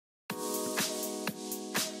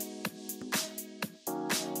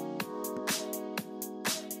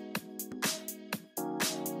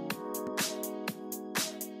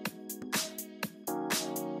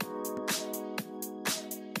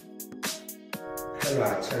Hello,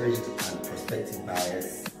 our cherished and prospective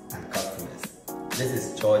buyers and customers. This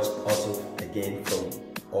is George also again from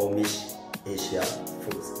OLMISH Asia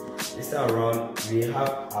Foods. This time around, we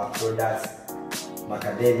have our products,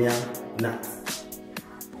 Macadamia nuts.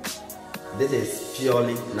 This is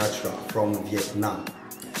purely natural from Vietnam.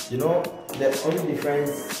 You know, there is a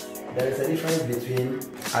difference between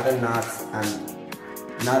other nuts and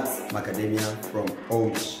nuts macadamia from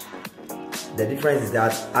OLMISH. The difference is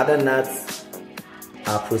that other nuts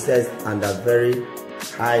are processed under very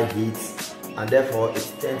high heat and therefore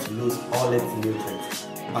it tends to lose all its nutrients.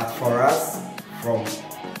 But for us from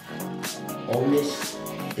OLMISH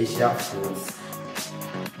Asia Foods,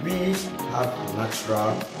 we have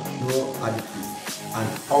natural, no additives,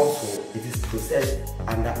 and also it is processed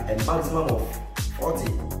under a maximum of 40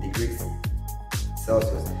 degrees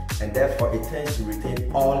Celsius, and therefore it tends to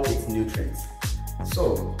retain all its nutrients.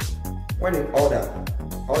 So when you order,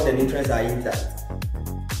 all the nutrients are intact.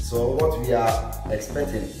 So what we are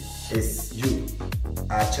expecting is you,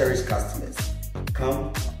 our cherished customers,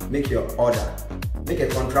 come make your order, make a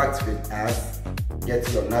contract with us,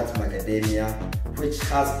 get your nut macadamia, which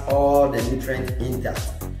has all the nutrients intact,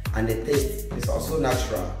 and the taste is also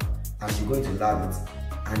natural, and you're going to love it.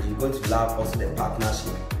 And you're going to love also the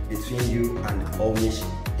partnership between you and OLMISH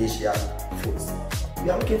Asia Foods. We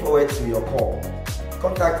are looking forward to your call.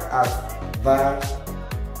 Contact us via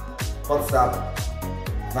WhatsApp,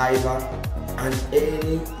 Viber, and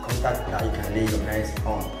any contact that you can lay your hands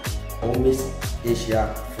on. OLMISH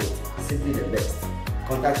Asia Foods, simply the best.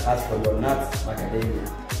 Contact us for your nuts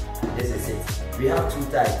macadamia. This is it. We have two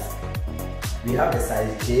types. We have the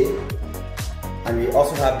size J and we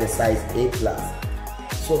also have the size A class.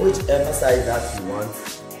 So whichever size that you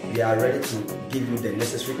want, we are ready to give you the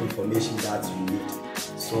necessary information that you need.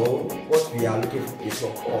 So what we are looking for is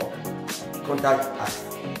your call. Contact us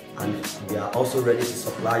and we are also ready to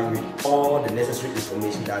supply you with all the necessary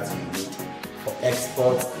information that you need for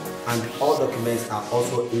export, and all documents are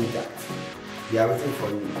also intact. We are waiting for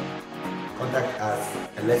you. Contact us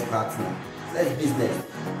and let's partner. Let's business,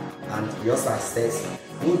 and your success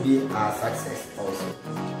will be our success also.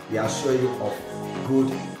 We assure you of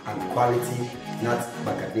good and quality nut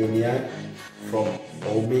macadamia from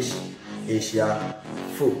OLMISH Asia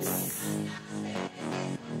Foods.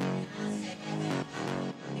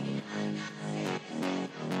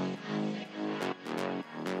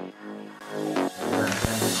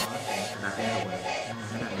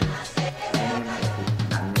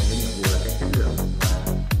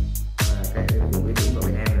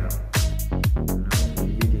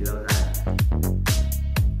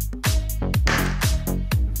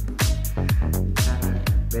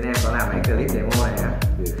 Bên em có làm cái clip demo này á.